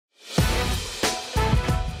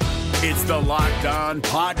It's the Locked On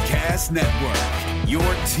Podcast Network, your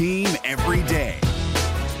team every day.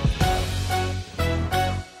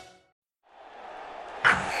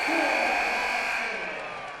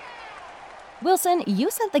 Wilson, you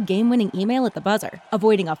sent the game-winning email at the buzzer,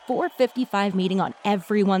 avoiding a 4:55 meeting on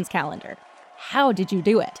everyone's calendar. How did you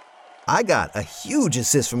do it? I got a huge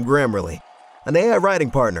assist from Grammarly, an AI writing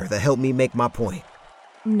partner that helped me make my point.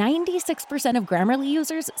 96% of Grammarly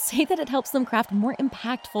users say that it helps them craft more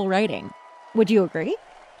impactful writing. Would you agree?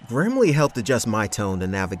 Grammarly helped adjust my tone to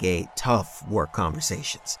navigate tough work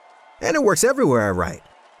conversations. And it works everywhere I write,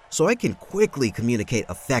 so I can quickly communicate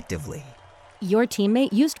effectively. Your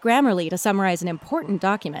teammate used Grammarly to summarize an important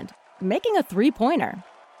document, making a 3-pointer.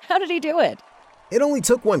 How did he do it? It only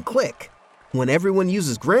took one click. When everyone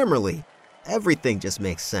uses Grammarly, everything just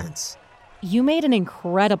makes sense. You made an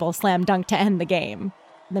incredible slam dunk to end the game.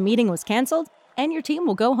 The meeting was canceled, and your team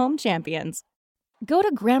will go home champions. Go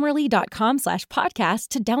to Grammarly.com/podcast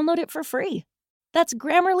to download it for free. That's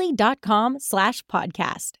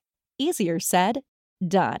Grammarly.com/podcast. Easier said,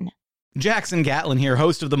 done. Jackson Gatlin here,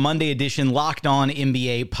 host of the Monday edition Locked On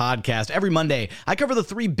NBA podcast. Every Monday, I cover the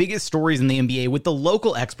 3 biggest stories in the NBA with the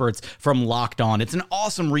local experts from Locked On. It's an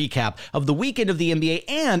awesome recap of the weekend of the NBA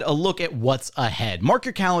and a look at what's ahead. Mark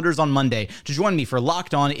your calendars on Monday to join me for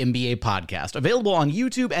Locked On NBA podcast, available on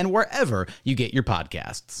YouTube and wherever you get your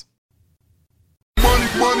podcasts.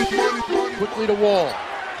 Money. Quickly to Wall.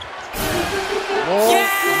 Wall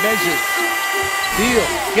measures. Beal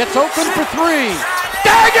gets open for 3.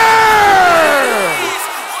 Dagger!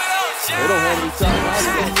 They don't want to be talking about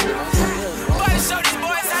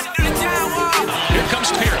Here comes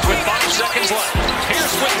Pierce with 5 seconds left.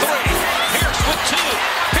 Pierce with 3. Pierce with 2.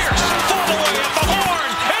 Pierce full away at the horn.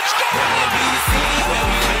 It's gone!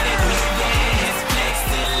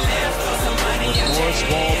 Morris,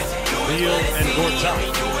 Wall, Beal, and Gortat.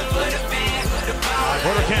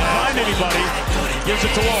 Porter can't find anybody. Gives it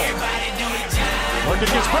to Wall. Morgan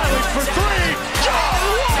gets Bradley for 3. John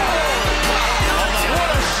Wall! What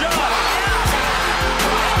a shot!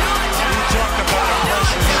 You talk about a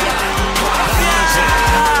pressure shot.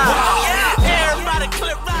 Everybody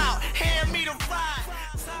clip out. Hand me the ride.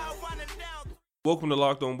 Welcome to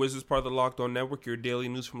Locked On Wizards, part of the Locked On Network, your daily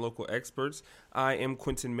news from local experts. I am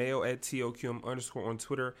Quentin Mayo at TOQM_ on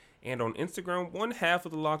Twitter and on Instagram, one half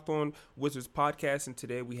of the Locked On Wizards podcast, and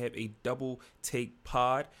today we have a double take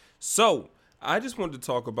pod. So, I just wanted to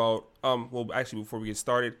talk about, before we get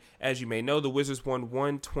started, as you may know, the Wizards won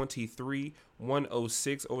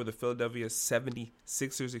 123-106 over the Philadelphia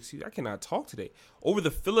 76ers. I cannot talk today. Over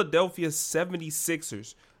the Philadelphia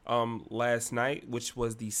 76ers last night, which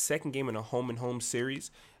was the second game in a home-and-home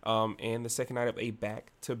series, and the second night of a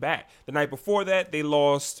back-to-back. The night before that, they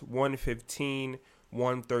lost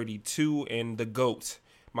 115-132, and the GOAT,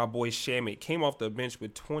 my boy Shamet, came off the bench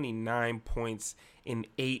with 29 points in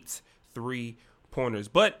 8 3-pointers.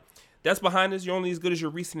 But that's behind us. You're only as good as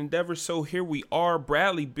your recent endeavors. So here we are.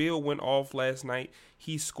 Bradley Beal went off last night.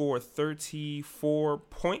 He scored 34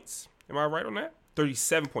 points. Am I right on that?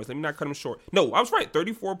 37 points. Let me not cut him short. No, I was right.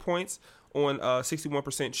 34 points on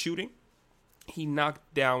 61% shooting. He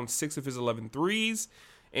knocked down 6 of his 11 threes,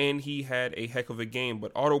 and he had a heck of a game.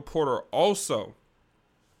 But Otto Porter also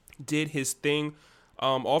did his thing.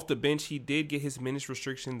 Off the bench, he did get his minutes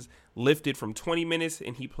restrictions lifted from 20 minutes,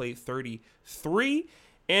 and he played 33.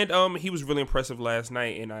 And he was really impressive last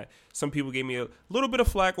night. And some people gave me a little bit of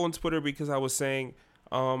flack on Twitter because I was saying,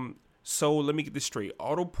 so let me get this straight.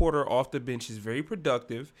 Otto Porter off the bench is very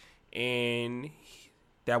productive, and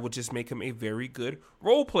that would just make him a very good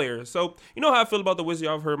role player. So you know how I feel about the Wizards.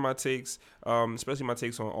 Y'all have heard my takes, especially my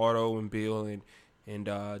takes on Otto and Bill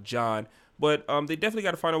and John. But they definitely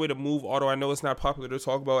got to find a way to move Otto. I know it's not popular to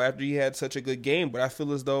talk about after he had such a good game, but I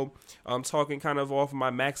feel as though I'm talking kind of off of my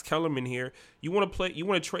Max Kellerman here. You want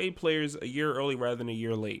to trade players a year early rather than a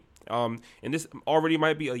year late. And this already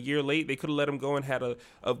might be a year late. They could have let him go and had a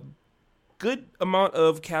good amount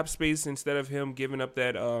of cap space instead of him taking up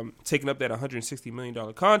that $160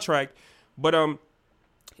 million contract. But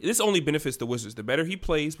this only benefits the Wizards. The better he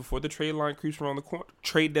plays before the trade deadline creeps around the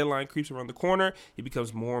corner, he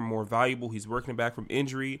becomes more and more valuable. He's working back from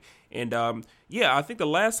injury. And, I think the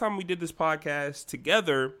last time we did this podcast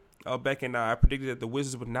together, Beck and I predicted that the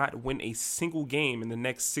Wizards would not win a single game in the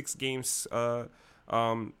next 6 games.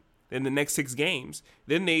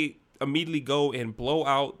 Then they immediately go and blow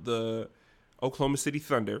out the Oklahoma City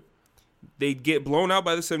Thunder. They get blown out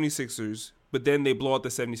by the 76ers, but then they blow out the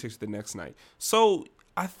 76ers the next night. So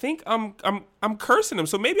I think I'm cursing them.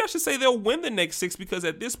 So maybe I should say they'll win the next 6 because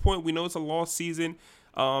at this point we know it's a lost season.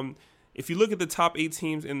 If you look at the top 8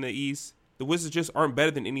 teams in the East, the Wizards just aren't better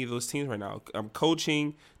than any of those teams right now.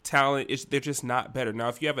 Coaching, talent, they're just not better. Now,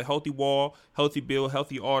 if you have a healthy Wall, healthy Bill,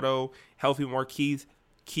 healthy Otto, healthy Markieff,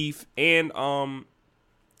 and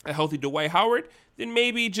a healthy Dwight Howard, then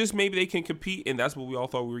maybe they can compete, and that's what we all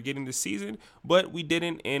thought we were getting this season, but we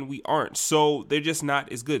didn't, and we aren't. So they're just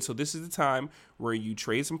not as good. So this is the time where you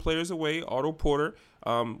trade some players away. Otto Porter,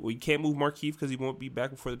 you can't move Markieff because he won't be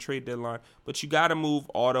back before the trade deadline, but you got to move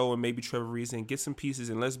Otto and maybe Trevor Ariza and get some pieces,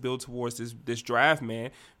 and let's build towards this draft,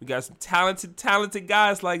 man. We got some talented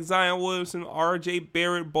guys like Zion Williamson, RJ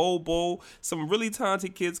Barrett, Bol, some really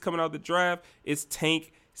talented kids coming out of the draft. It's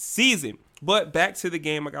tank season. But back to the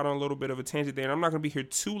game, I got on a little bit of a tangent there, and I'm not going to be here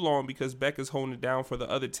too long because Beck is holding it down for the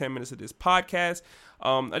other 10 minutes of this podcast.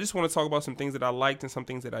 I just want to talk about some things that I liked and some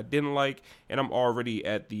things that I didn't like, and I'm already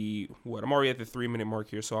at the 3-minute mark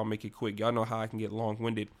here, so I'll make it quick. Y'all know how I can get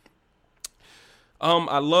long-winded.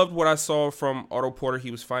 I loved what I saw from Otto Porter. He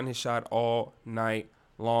was finding his shot all night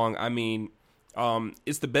long. I mean,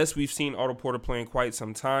 it's the best we've seen Otto Porter play in quite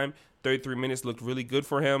some time. 33 minutes looked really good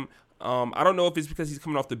for him. I don't know if it's because he's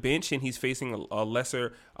coming off the bench and he's facing a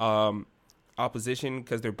lesser opposition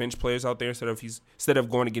because they're bench players out there instead of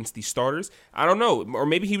going against the starters. I don't know, or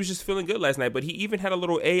maybe he was just feeling good last night. But he even had a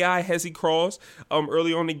little AI hezzy cross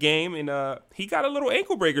early on in the game, and he got a little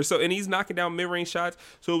ankle breaker. And he's knocking down mid-range shots.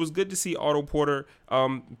 So it was good to see Otto Porter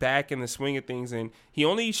back in the swing of things. And he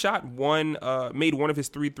only made one of his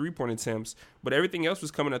 3 3-point attempts, but everything else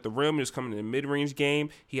was coming at the rim. It was coming in the mid-range game.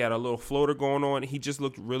 He had a little floater going on. He just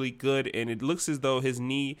looked really good, and it looks as though his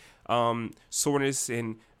knee soreness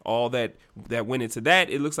and all that went into that,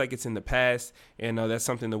 it looks like it's in the past, and that's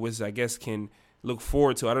something the Wizards, I guess, can look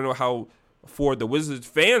forward to. I don't know how forward the Wizards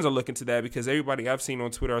fans are looking to that, because everybody I've seen on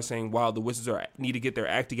Twitter are saying, wow, the Wizards need to get their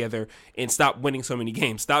act together and stop winning so many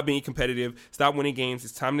games. Stop being competitive. Stop winning games.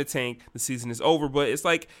 It's time to tank. The season is over. But it's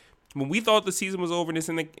like when we thought the season was over and it's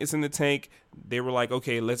in the tank, they were like,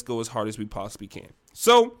 okay, let's go as hard as we possibly can.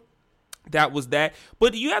 So that was that.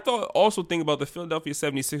 But you have to also think about the Philadelphia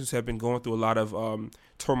 76ers have been going through a lot of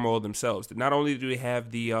turmoil themselves. Not only do they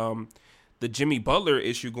have the Jimmy Butler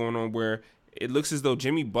issue going on, where it looks as though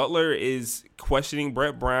Jimmy Butler is questioning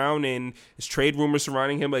Brett Brown and there's trade rumors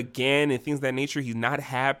surrounding him again and things of that nature. He's not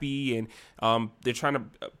happy, and they're trying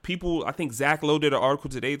to I think Zach Lowe did an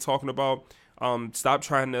article today talking about stop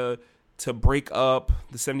trying to break up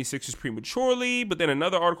the 76ers prematurely. But then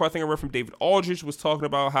another article I think I read from David Aldridge was talking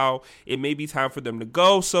about how it may be time for them to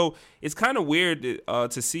go. So it's kind of weird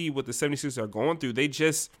to see what the 76ers are going through. They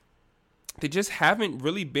just haven't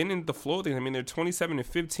really been in the flow of things. I mean, they're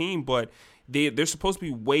 27-15, but they're supposed to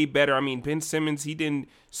be way better. I mean, Ben Simmons, he didn't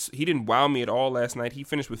wow me at all last night. He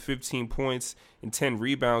finished with 15 points and 10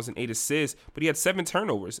 rebounds and 8 assists, but he had 7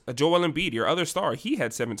 turnovers. Joel Embiid, your other star, he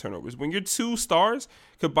had 7 turnovers. When your 2 stars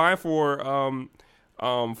combine for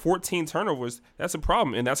 14 turnovers, that's a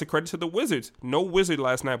problem, and that's a credit to the Wizards. No Wizard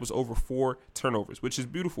last night was over 4 turnovers, which is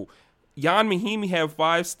beautiful. Ian Mahinmi had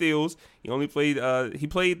 5 steals. He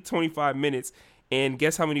played 25 minutes, and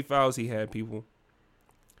guess how many fouls he had, people?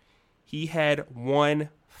 He had 1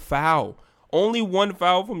 foul. Only 1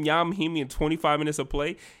 foul from Ian Mahinmi in 25 minutes of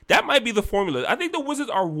play. That might be the formula. I think the Wizards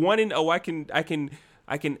are 1-0.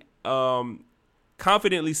 I can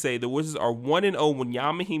confidently say the Wizards are 1-0 when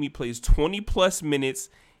Ian Mahinmi plays 20+ minutes,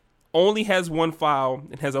 only has 1 foul,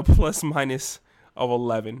 and has a plus-minus of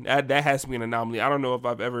 11. That has to be an anomaly. I don't know if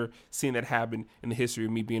I've ever seen that happen in the history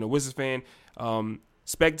of me being a Wizards fan,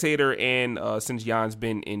 spectator, and since Jan's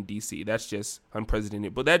been in DC. That's just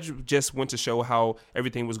unprecedented. But that just went to show how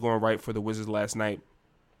everything was going right for the Wizards last night.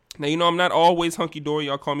 Now, I'm not always hunky-dory.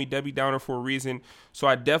 Y'all call me Debbie Downer for a reason. So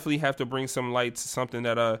I definitely have to bring some light to something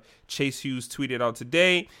that Chase Hughes tweeted out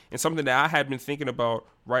today, and something that I had been thinking about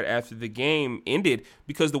right after the game ended,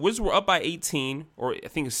 because the Wizards were up by 18, or I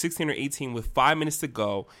think it was 16 or 18 with 5 minutes to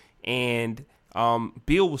go, and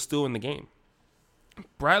Beal was still in the game.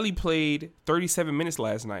 Bradley played 37 minutes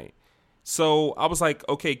last night. So I was like,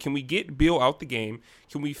 okay, can we get Beal out the game?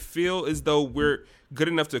 Can we feel as though we're good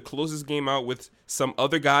enough to close this game out with some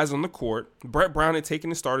other guys on the court? Brett Brown had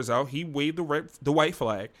taken the starters out. He waved the white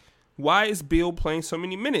flag. Why is Beal playing so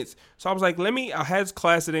many minutes? So I was like, I had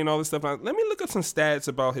class today and all this stuff. Let me look up some stats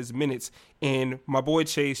about his minutes. And my boy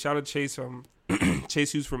Chase, shout out to Chase,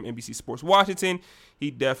 Chase Hughes from NBC Sports Washington,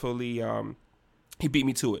 he definitely he beat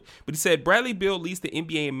me to it. But he said Bradley Beal leads the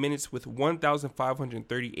NBA in minutes with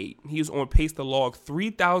 1,538. He is on pace to log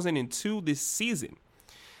 3,002 this season.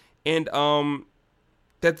 And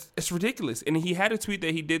it's ridiculous. And he had a tweet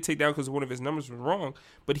that he did take down because one of his numbers was wrong.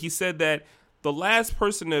 But he said that the last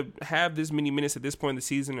person to have this many minutes at this point in the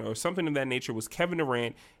season or something of that nature was Kevin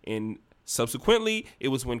Durant in Subsequently, it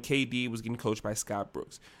was when KD was getting coached by Scott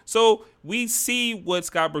Brooks. So we see what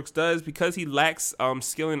Scott Brooks does because he lacks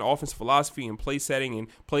skill in offensive philosophy and play setting and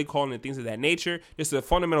play calling and things of that nature. Just a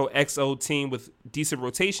fundamental XO team with decent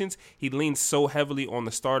rotations. He leans so heavily on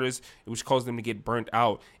the starters, which caused them to get burnt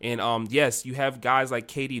out. And yes, you have guys like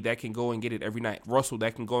KD that can go and get it every night. Russell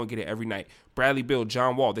that can go and get it every night. Bradley Beal,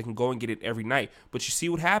 John Wall, they can go and get it every night. But you see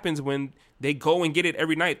what happens when they go and get it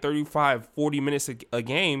every night, 35, 40 minutes a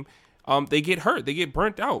game. They get hurt. They get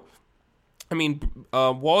burnt out. I mean,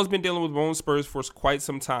 Wall's been dealing with bone spurs for quite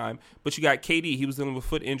some time, but you got KD. He was dealing with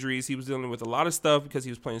foot injuries. He was dealing with a lot of stuff because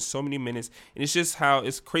he was playing so many minutes. And it's just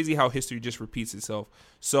it's crazy how history just repeats itself.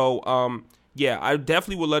 So, yeah, I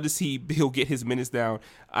definitely would love to see Bill get his minutes down.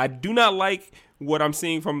 I do not like what I'm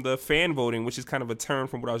seeing from the fan voting, which is kind of a turn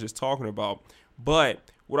from what I was just talking about.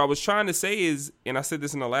 But what I was trying to say is, and I said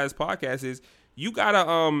this in the last podcast, is you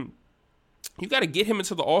gotta get him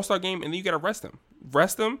into the All-Star game, and then you gotta rest him,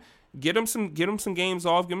 get him some games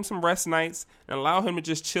off, give him some rest nights, and allow him to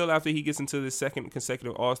just chill after he gets into the second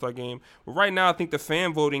consecutive All-Star game. But right now, I think the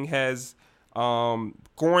fan voting has Goran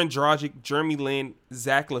Dragic, Jeremy Lin,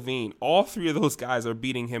 Zach LaVine. All three of those guys are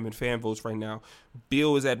beating him in fan votes right now.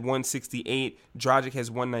 Bill is at 168, Dragic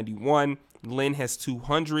has 191, Lin has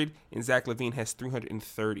 200, and Zach LaVine has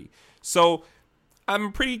 330. So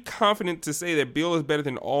I'm pretty confident to say that Bill is better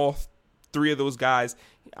than all three of those guys.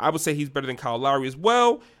 I would say he's better than Kyle Lowry as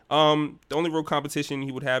well. The only real competition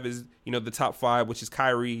he would have is, the top five, which is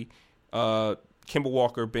Kyrie, Kemba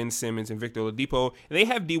Walker, Ben Simmons, and Victor Oladipo. And they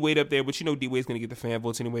have D-Wade up there, but D-Wade's going to get the fan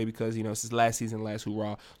votes anyway because, it's his last season, last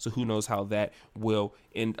hoorah. So who knows how that will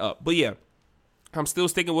end up. But yeah, I'm still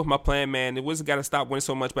sticking with my plan, man. It wasn't got to stop winning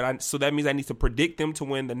so much, so that means I need to predict them to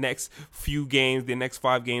win the next few games, the next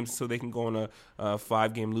 5 games, so they can go on a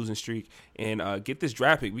 5-game losing streak and get this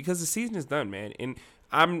draft pick because the season is done, man. And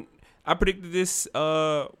I predicted this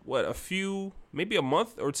maybe a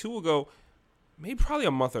month or two ago. Probably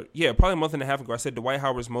a month and a half ago. I said Dwight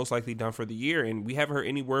Howard's most likely done for the year, and we haven't heard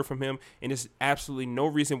any word from him, and there's absolutely no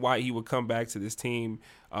reason why he would come back to this team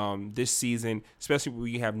this season, especially when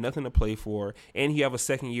you have nothing to play for, and you have a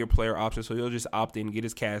second-year player option, so he'll just opt in, get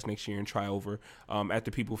his cash next year, and try over after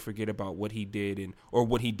people forget about what he did or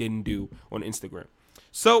what he didn't do on Instagram.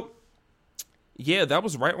 So, yeah, that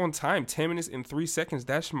was right on time, 10 minutes and 3 seconds.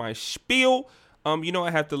 That's my spiel. I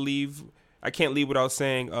have to leave. I can't leave without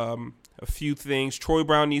saying a few things. Troy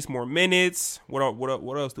Brown needs more minutes. What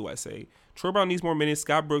else do I say? Troy Brown needs more minutes.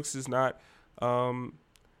 Scott Brooks is not a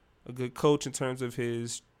good coach in terms of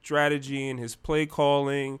his strategy and his play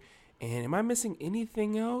calling. And am I missing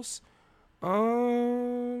anything else?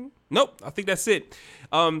 Nope. I think that's it.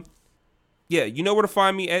 Yeah, you know where to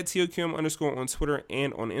find me at TOQM_ on Twitter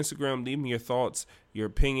and on Instagram. Leave me your thoughts, your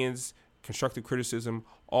opinions, constructive criticism,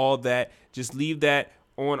 all that. Just leave that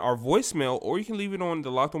on our voicemail, or you can leave it on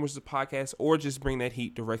the Locked On Wizards podcast, or just bring that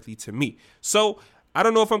heat directly to me. So I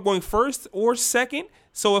don't know if I'm going first or second.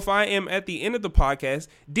 So if I am at the end of the podcast,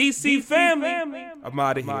 DC family, I'm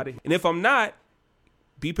out of here. And if I'm not,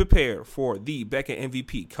 be prepared for the Becca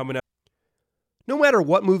MVP coming up. No matter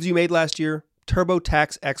what moves you made last year,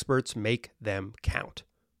 TurboTax experts make them count.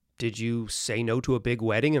 Did you say no to a big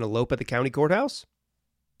wedding and elope at the county courthouse?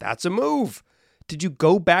 That's a move. Did you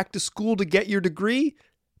go back to school to get your degree?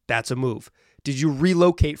 That's a move. Did you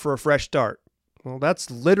relocate for a fresh start? Well,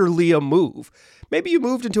 that's literally a move. Maybe you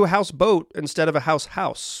moved into a houseboat instead of a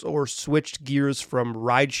house, or switched gears from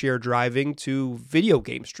rideshare driving to video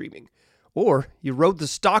game streaming. Or you rode the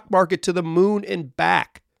stock market to the moon and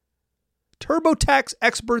back. TurboTax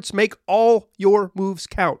experts make all your moves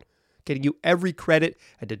count, getting you every credit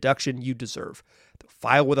and deduction you deserve. They'll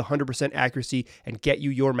file with 100% accuracy and get you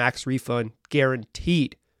your max refund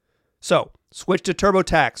guaranteed. So, switch to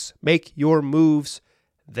TurboTax. Make your moves.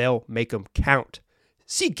 They'll make them count.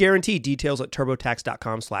 See guarantee details at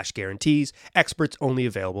turbotax.com/guarantees. Experts only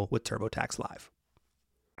available with TurboTax Live.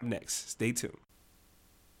 Next, stay tuned.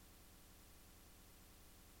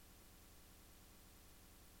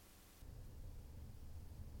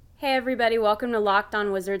 Hey everybody, welcome to Locked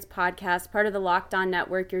On Wizards podcast, part of the Locked On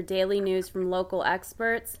Network, your daily news from local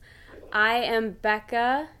experts. I am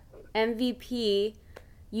Becca, MVP.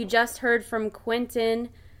 You just heard from Quentin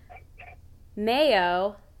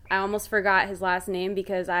Mayo. I almost forgot his last name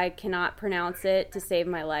because I cannot pronounce it to save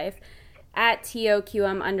my life. At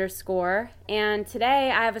TOQM_. And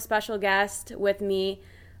today I have a special guest with me,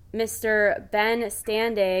 Mr. Ben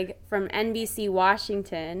Standig from NBC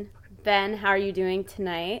Washington. Ben, how are you doing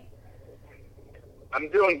tonight? I'm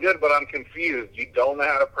doing good, but I'm confused. You don't know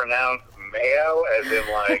how to pronounce mayo, as in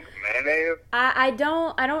like mayonnaise? I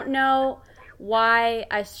don't know why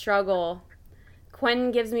I struggle.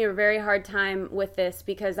 Quinn gives me a very hard time with this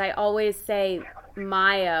because I always say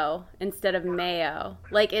Mayo instead of Mayo.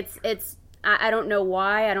 Like I don't know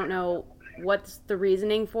why. I don't know what's the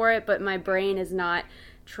reasoning for it, but my brain is not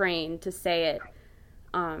trained to say it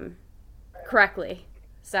correctly.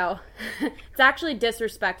 So it's actually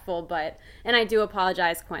disrespectful, and I do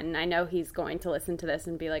apologize, Quentin. I know he's going to listen to this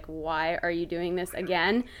and be like, why are you doing this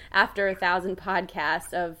again? After 1,000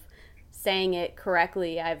 podcasts of saying it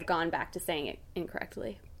correctly, I've gone back to saying it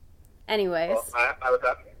incorrectly. Anyways. Well, I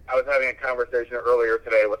was having a conversation earlier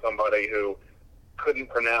today with somebody who couldn't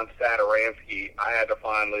pronounce Satoransky. I had to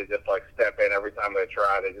finally just step in every time they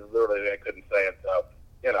tried. They couldn't say it. So,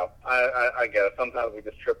 I get it. Sometimes we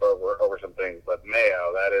just trip over some things, but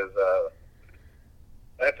Mayo,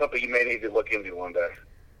 that's something you may need to look into one day.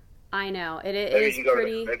 I know. It maybe is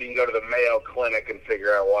pretty... Maybe you can go to the Mayo Clinic and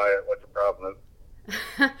figure out what the problem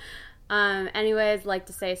is. Anyways, like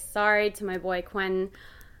to say sorry to my boy Quentin.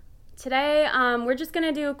 Today, we're just going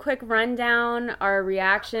to do a quick rundown, our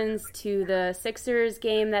reactions to the Sixers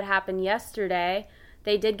game that happened yesterday.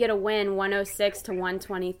 They did get a win,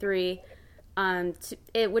 106-123,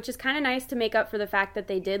 which is kind of nice to make up for the fact that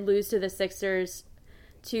they did lose to the Sixers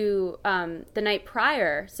to the night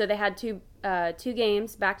prior. So they had two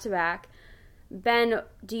games back-to-back. Ben,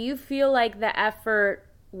 do you feel like the effort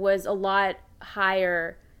was a lot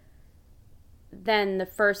higher than the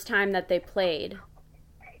first time that they played?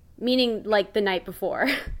 Meaning, like, the night before.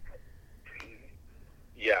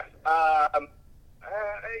 Yes. I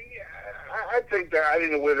think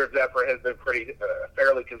the Wizards' effort has been pretty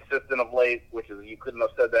fairly consistent of late, which is you couldn't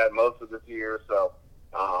have said that most of this year. So,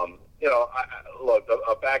 look,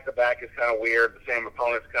 a back-to-back is kind of weird. The same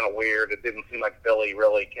opponent's kind of weird. It didn't seem like Philly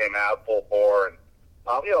really came out full bore. And,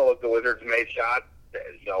 look, the Wizards made shots.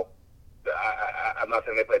 I'm not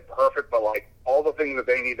saying they played perfect, but, all the things that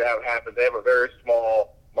they need to have happen, they have a very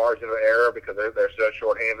small margin of error because they're so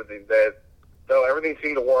shorthanded these days. So everything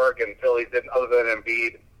seemed to work, and Philly didn't, other than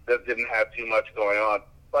Embiid, that didn't have too much going on.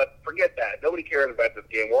 But forget that. Nobody cares about this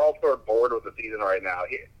game. We're all sort of bored with the season right now.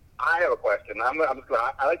 I have a question. I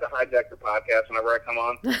like to hijack the podcast whenever I come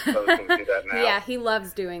on. So I'm just going to do that now. Yeah, he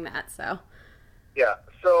loves doing that. So. Yeah.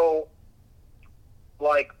 So,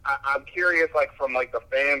 I'm curious, from the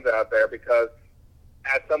fans out there, because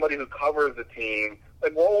as somebody who covers the team,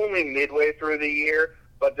 we're only midway through the year.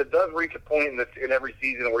 But there does reach a point in every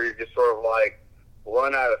season where you're just sort of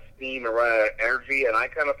run out of steam and run out of energy, and I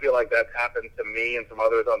kind of feel like that's happened to me and some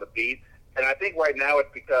others on the beat. And I think right now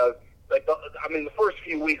it's because, the first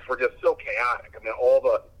few weeks were just so chaotic.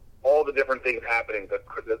 All the different things happening,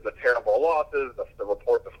 the terrible losses, the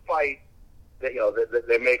reports of fights. They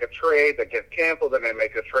make a trade that gets canceled, and they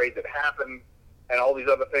make a trade that happens, and all these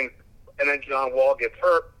other things. And then John Wall gets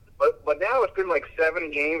hurt. But now it's been 6 or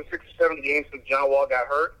 7 games since John Wall got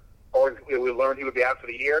hurt, or we learned he would be out for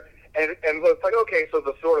the year. And it's okay, so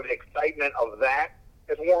the sort of excitement of that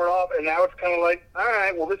is worn off, and now it's kind of all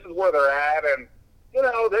right, well, this is where they're at, and,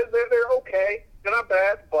 they're okay. They're not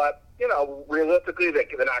bad, but, realistically, they're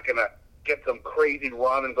not going to get some crazy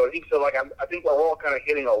run and go deep. So, I think we're all kind of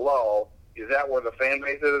hitting a lull. Is that where the fan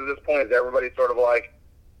base is at this point? Is everybody sort of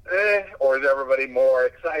or is everybody more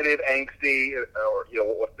excited, angsty, or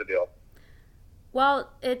what's the deal? Well,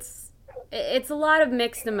 it's a lot of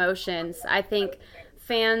mixed emotions. I think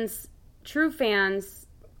true fans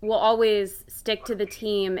will always stick to the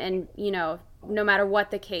team, and no matter what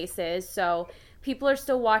the case is. So people are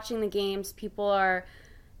still watching the games. People are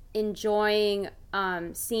enjoying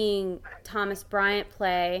seeing Thomas Bryant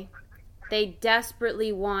play. They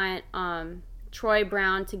desperately want Troy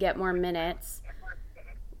Brown to get more minutes.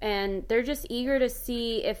 And they're just eager to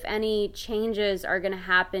see if any changes are going to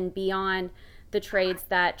happen beyond the trades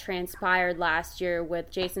that transpired last year with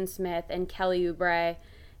Jason Smith and Kelly Oubre.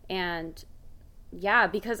 And, yeah,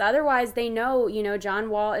 because otherwise they know, John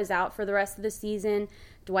Wall is out for the rest of the season.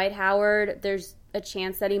 Dwight Howard, there's a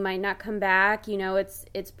chance that he might not come back.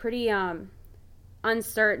 It's pretty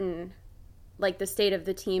uncertain, the state of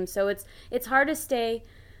the team. So it's hard to stay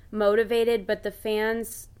motivated, but the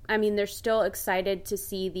fans... they're still excited to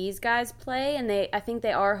see these guys play, and I think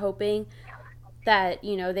they are hoping that,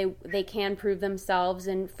 they can prove themselves.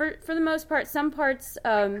 And for the most part, some parts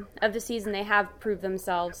of the season they have proved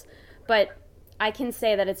themselves. But I can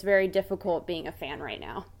say that it's very difficult being a fan right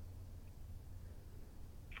now.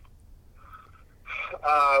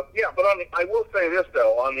 But I will say this,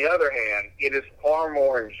 though. On the other hand, it is far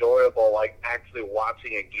more enjoyable, actually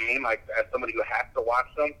watching a game, as somebody who has to watch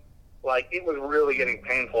them. It was really getting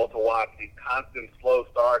painful to watch these constant slow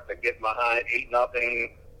starts that get behind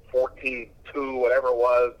 8-0, 14-2, whatever it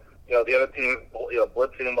was. the other team,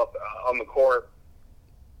 blitzing them up on the court.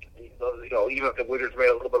 Even if the Wizards made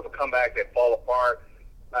a little bit of a comeback, they'd fall apart.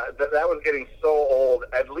 That was getting so old.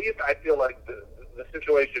 At least I feel like the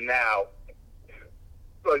situation now,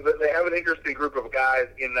 like they have an interesting group of guys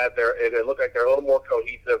in that they look like they're a little more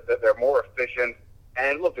cohesive, that they're more efficient.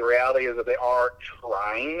 And look, the reality is that they are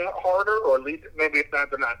trying harder, or at least maybe it's not,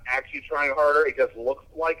 they're not actually trying harder. It just looks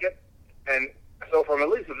like it. And so from at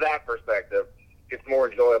least that perspective, it's more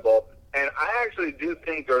enjoyable. And I actually do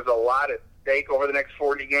think there's a lot at stake over the next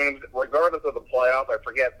 40 games, regardless of the playoffs. I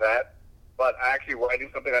forget that. But I'm actually writing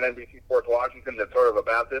something on NBC Sports Washington that's sort of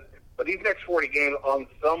about this. But these next 40 games, at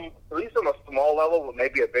least on a small level, but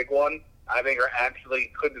maybe a big one, I think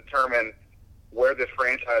could determine where this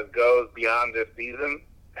franchise goes beyond this season,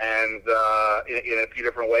 and in a few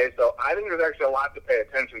different ways. So I think there's actually a lot to pay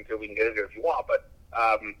attention to. We can get into it if you want,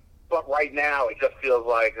 but right now it just feels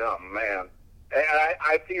like, oh man. And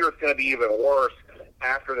I fear it's going to be even worse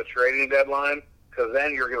after the trading deadline, because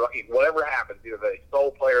then you're going to, whatever happens, either they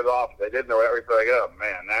stole players off, they didn't, or whatever, it's like, oh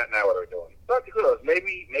man, now what are we doing? But who knows?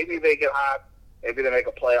 Maybe they get hot. Maybe they make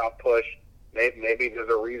a playoff push. Maybe there's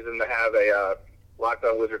a reason to have a Locked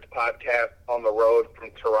On Wizards podcast on the road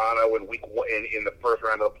from Toronto in in the first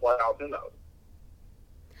round of the playoffs. Who knows?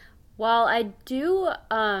 Well, I do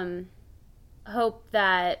hope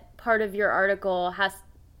that part of your article has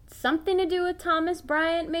something to do with Thomas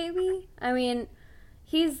Bryant, maybe. I mean,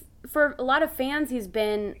 for a lot of fans, he's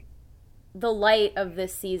been the light of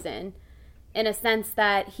this season in a sense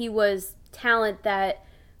that he was talent that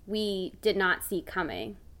we did not see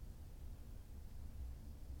coming.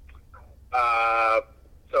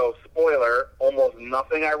 So, spoiler, almost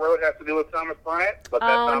nothing I wrote has to do with Thomas Bryant, but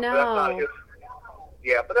that's not his.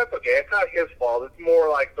 Yeah, but that's okay. It's not his fault. It's more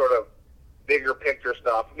like sort of bigger picture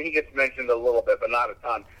stuff. I mean, he gets mentioned a little bit, but not a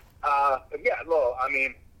ton.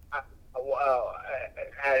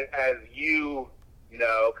 As you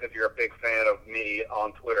know, because you're a big fan of me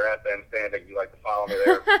on Twitter at Ben Standing, you like to follow me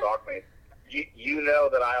there, stalk me. You know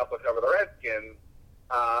that I also cover the Redskins.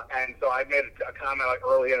 And so I made a comment like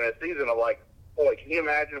early in the season of like, boy, can you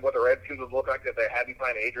imagine what the Redskins would look like if they hadn't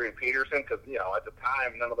signed Adrian Peterson? Because, at the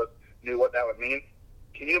time, none of us knew what that would mean.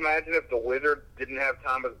 Can you imagine if the Wizards didn't have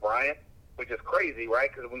Thomas Bryant? Which is crazy, right?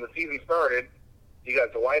 Because when the season started, you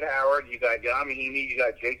got Dwight Howard, you got Jan Mahinmi, you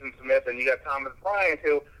got Jason Smith, and you got Thomas Bryant,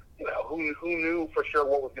 who knew for sure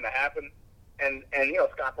what was going to happen. And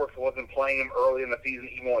Scott Brooks wasn't playing him early in the season,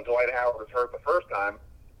 even when Dwight Howard was hurt the first time.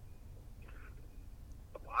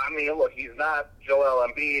 I mean, look, he's not Joel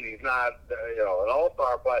Embiid. He's not, an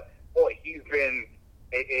all-star, but boy, he's been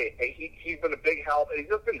he's been a big help, and he's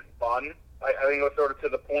just been fun. I think it was sort of to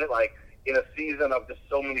the point, like in a season of just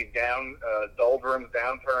so many doldrums,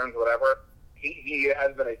 downturns, whatever. He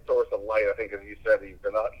has been a source of light. I think, as you said, he's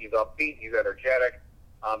upbeat, he's energetic,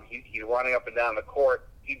 he's running up and down the court.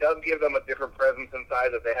 He does give them a different presence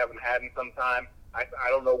inside that they haven't had in some time. I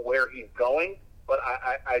don't know where he's going, but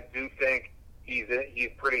I do think he's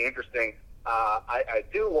pretty interesting. I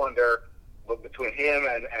do wonder, between him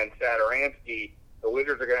and Satoransky, the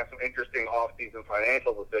Wizards are going to have some interesting off-season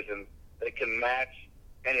financial decisions that can match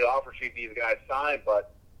any offer sheet these guys sign,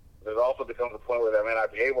 but there also becomes a point where they may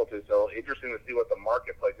not be able to. So interesting to see what the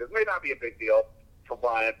marketplace is. It may not be a big deal for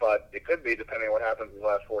Bryant, but it could be depending on what happens in the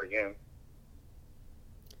last 40 games.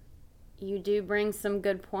 You do bring some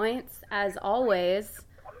good points, as always.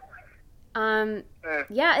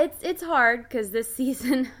 Yeah, it's hard because this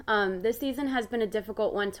season has been a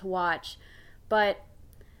difficult one to watch. But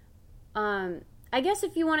I guess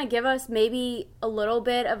if you want to give us maybe a little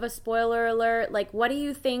bit of a spoiler alert, like what do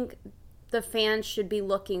you think the fans should be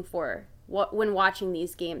looking for when watching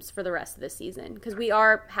these games for the rest of the season? Because we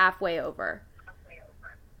are halfway over.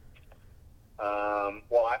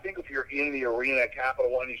 Well, I think if you're in the arena at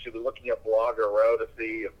Capital One, you should be looking at Blogger Row to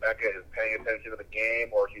see if Becca is paying attention to the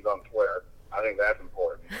game or she's on Twitter. I think that's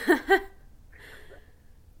important.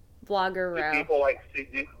 Blogger Row.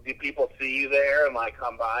 Do people see you there and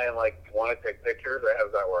come by and want to take pictures, or how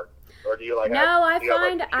does that work? Or do you have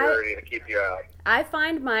security to keep you out? I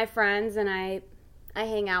find my friends and I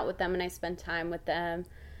hang out with them and I spend time with them.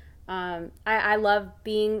 I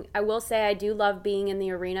will say I do love being in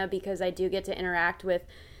the arena because I do get to interact with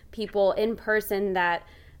people in person that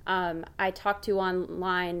I talk to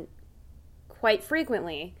online quite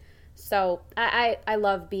frequently. So I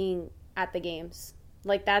love being at the games.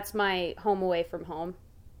 That's my home away from home.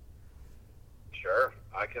 Sure,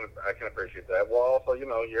 I can appreciate that. Well, also,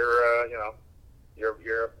 you're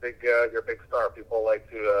a big star. People like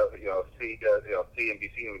to see and be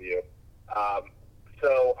seen with you.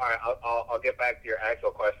 So, all right, I'll get back to your actual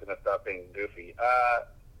question and stop being goofy.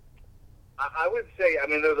 I would say, I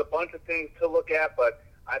mean, there's a bunch of things to look at, but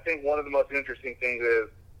I think one of the most interesting things is,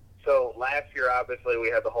 so last year, obviously, we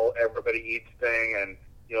had the whole everybody eats thing, and,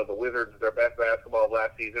 you know, the Wizards, their best basketball of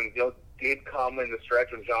last season, you know, did come in the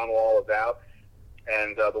stretch when John Wall was out,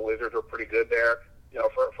 and the Wizards were pretty good there. You know,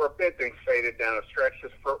 for a bit, things faded down a stretch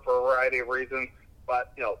just for a variety of reasons,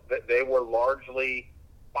 but, you know, they were largely,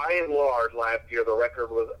 by and large, last year, the record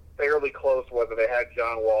was fairly close whether they had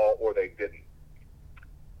John Wall or they didn't.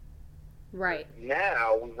 Right.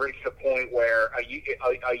 Now we've reached a point where a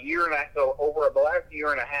year and a half, so over the last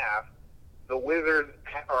year and a half, the Wizards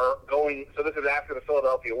are going, so this is after the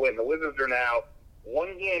Philadelphia win, the Wizards are now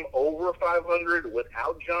one game over 500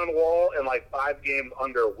 without John Wall and like 5 games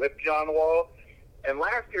under with John Wall. And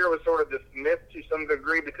last year was sort of dismissed to some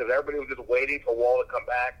degree because everybody was just waiting for Wall to come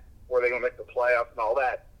back, were they going to make the playoffs and all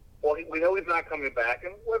that. Well, we know he's not coming back,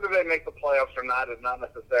 and whether they make the playoffs or not is not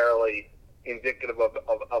necessarily indicative of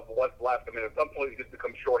what's left. I mean, at some point you just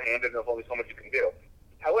become shorthanded and there's only so much you can do.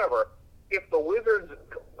 However, if the Wizards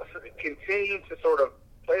continue to sort of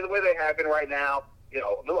play the way they have been right now, you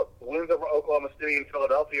know, look, the wins over Oklahoma City and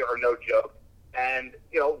Philadelphia are no joke. And,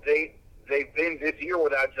 you know, they've been this year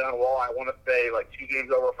without John Wall, I want to say, like 2 games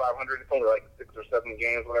over 500. It's only like 6 or 7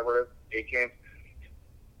 games, whatever it is, 8 games.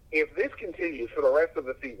 If this continues for the rest of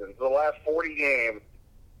the season, for the last 40 games,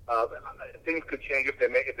 things could change if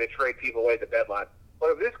they trade people away at the deadline.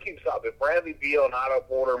 But if this keeps up, if Bradley Beal and Otto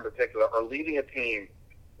Porter in particular are leading a team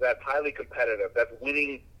that's highly competitive, that's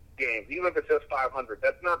winning games, even if it's just 500,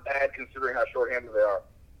 that's not bad considering how shorthanded they are.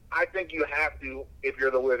 I think you have to, if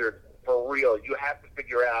you're the Wizards, for real, you have to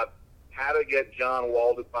figure out how to get John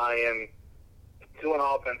Wall to buy in to an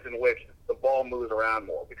offense in which the ball moves around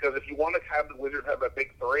more. Because if you want to have the Wizards have a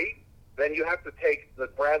big 3, then you have to take the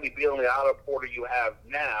Bradley Beal and the Otto Porter you have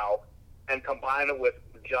now and combine it with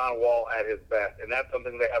John Wall at his best. And that's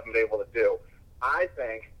something they haven't been able to do. I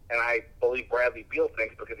think, and I believe Bradley Beal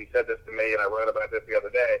thinks, because he said this to me and I read about this the other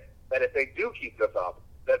day, that if they do keep this up,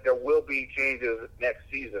 that there will be changes next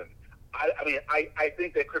season. I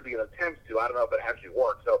think there could be an attempt to. I don't know if it actually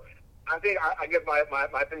works. So I think, I guess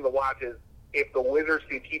my thing to watch is if the Wizards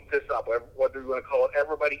can keep this up, whether you want to call it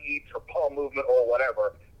everybody eats or ball movement or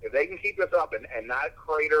whatever, if they can keep this up and not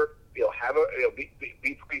crater, be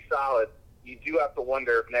pretty solid, you do have to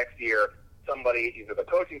wonder if next year somebody, either the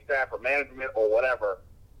coaching staff or management or whatever,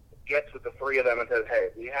 gets with the 3 of them and says, hey,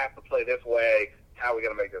 we have to play this way. How are we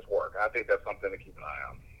going to make this work? I think that's something to keep an eye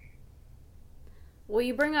on. Well,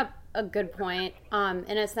 you bring up a good point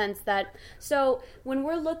in a sense that, so when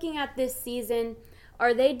we're looking at this season,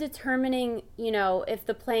 are they determining, you know, if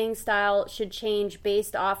the playing style should change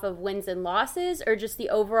based off of wins and losses or just the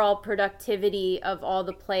overall productivity of all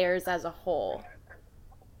the players as a whole?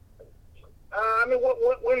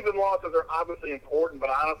 Wins and losses are obviously important, but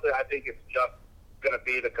honestly, I think it's just going to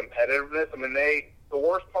be the competitiveness. I mean, the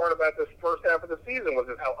worst part about this first half of the season was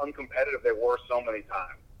just how uncompetitive they were so many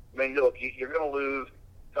times. I mean, look, you're going to lose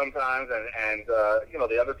sometimes, and you know,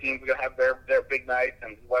 the other teams are going to have their big nights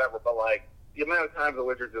and whatever, but, like, the amount of times the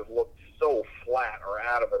Wizards just looked so flat or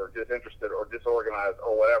out of it or disinterested or disorganized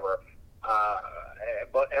or whatever.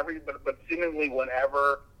 But seemingly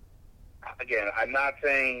whenever, again, I'm not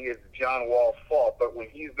saying it's John Wall's fault, but when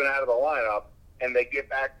he's been out of the lineup and they get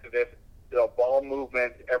back to this, you know, ball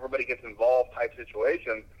movement, everybody gets involved type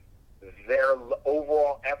situation, their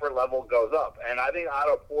overall effort level goes up. And I think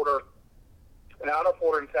Otto Porter and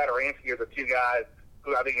Satoransky are the 2 guys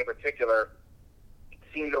who I think in particular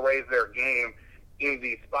seem to raise their game in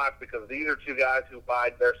these spots, because these are 2 guys who,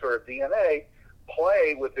 by their sort of DNA,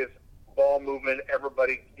 play with this ball movement,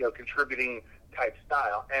 everybody, you know, contributing type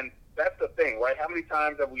style. And that's the thing, right? How many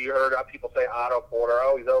times have we heard people say Otto Porter,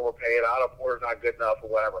 oh, he's overpaid, Otto Porter's not good enough, or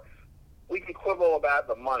whatever. We can quibble about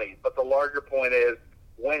the money, but the larger point is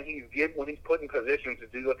when he's put in position to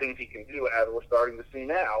do the things he can do, as we're starting to see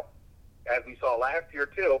now, as we saw last year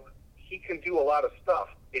too, he can do a lot of stuff.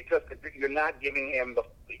 It's just that you're not getting the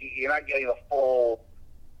full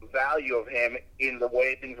value of him in the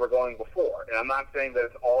way things were going before. And I'm not saying that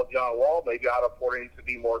it's all John Wall. Maybe Otto Porter needs to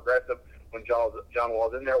be more aggressive when John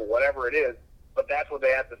Wall's in there, whatever it is. But that's what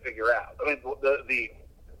they have to figure out. I mean,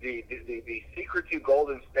 the secret to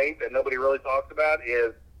Golden State that nobody really talks about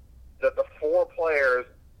is that the 4 players,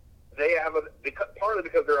 they have partly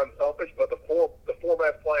because they're unselfish, but the four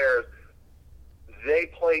best players, they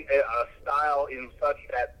play a style in such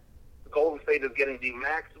that Golden State is getting the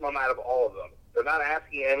maximum out of all of them. They're not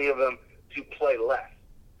asking any of them to play less.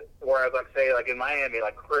 Whereas, like in Miami,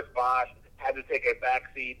 like Chris Bosh had to take a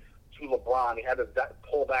backseat to LeBron. He had to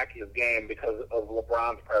pull back his game because of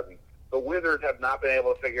LeBron's presence. The Wizards have not been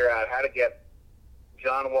able to figure out how to get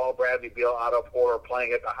John Wall, Bradley Beal, Otto Porter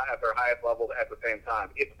playing at their highest levels at the same time.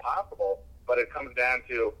 It's possible, but it comes down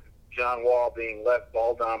to John Wall being less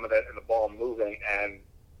ball dominant and the ball moving, and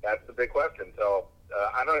that's the big question. So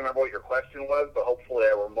I don't remember what your question was, but hopefully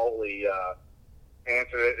I remotely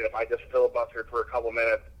answered it. If I just filibustered for a couple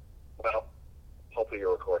minutes, well, hopefully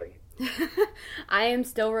you're recording. I am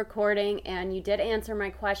still recording, and you did answer my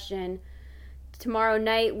question. Tomorrow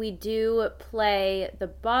night we do play the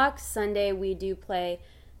Bucks. Sunday we do play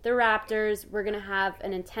the Raptors. We're going to have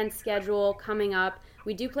an intense schedule coming up.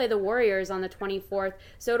 We do play the Warriors on the 24th,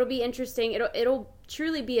 so it'll be interesting. It'll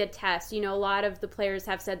truly be a test. You know, a lot of the players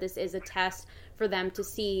have said this is a test for them to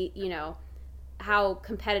see, you know, how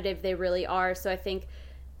competitive they really are. So I think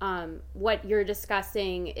what you're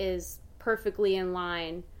discussing is perfectly in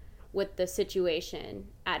line with the situation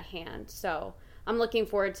at hand. So I'm looking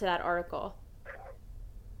forward to that article.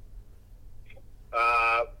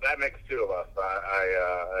 That makes two of us.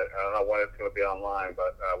 I don't know when it's going to be online,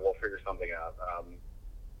 but we'll figure something out.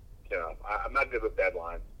 You know, I'm not good with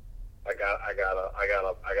deadlines. I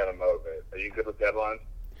gotta motivate. Are you good with deadlines?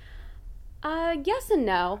 Yes and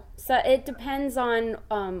no. So it depends on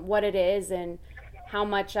what it is and how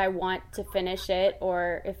much I want to finish it,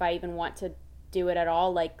 or if I even want to do it at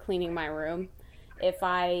all, like cleaning my room. If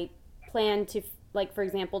I plan to, like for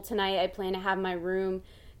example, tonight I plan to have my room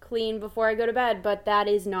clean before I go to bed, but that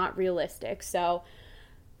is not realistic. So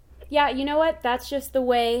yeah, you know what? That's just the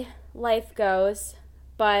way life goes.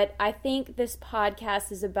 But I think this podcast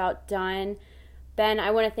is about done. Ben,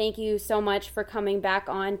 I want to thank you so much for coming back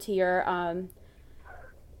on to your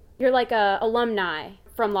you're like a alumni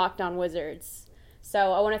from Locked On Wizards.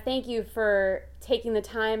 So I want to thank you for taking the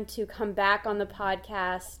time to come back on the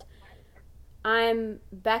podcast. I'm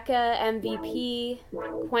Becca MVP.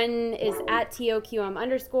 Quentin is at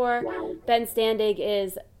TOQM_. Ben Standig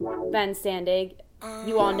is Ben Standig.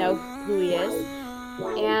 You all know who he is.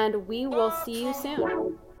 And we will see you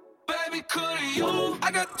soon. Baby, could you?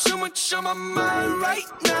 I got too much on my mind right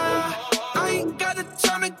now. I ain't got the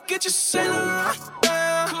time to get you sailing right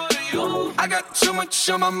now. I got too much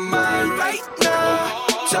on my mind right now.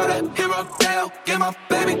 Tell the hero Dale, get my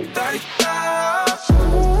baby 30,000.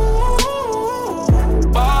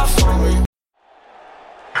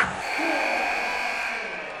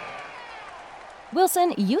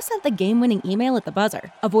 Wilson, you sent the game-winning email at the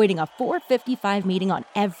buzzer, avoiding a 4:55 meeting on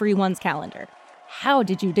everyone's calendar. How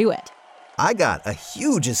did you do it? I got a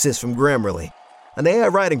huge assist from Grammarly, an AI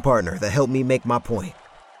writing partner that helped me make my point.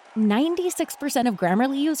 96% of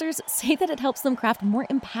Grammarly users say that it helps them craft more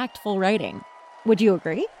impactful writing. Would you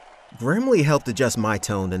agree? Grammarly helped adjust my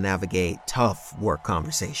tone to navigate tough work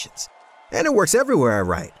conversations. And it works everywhere I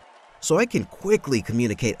write, so I can quickly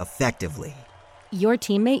communicate effectively. Your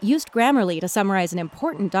teammate used Grammarly to summarize an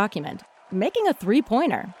important document, making a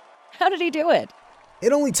 3-pointer. How did he do it?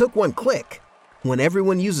 It only took one click. When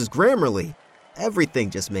everyone uses Grammarly, everything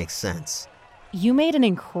just makes sense. You made an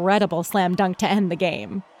incredible slam dunk to end the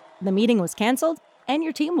game. The meeting was canceled, and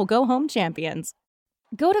your team will go home champions.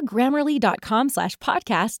 Go to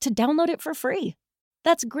Grammarly.com/podcast to download it for free.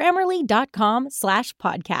 That's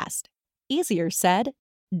Grammarly.com/podcast. Easier said,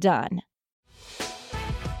 done.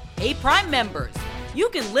 Hey, Prime members, you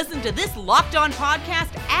can listen to this Locked On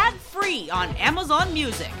podcast ad-free on Amazon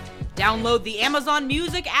Music. Download the Amazon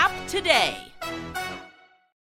Music app today.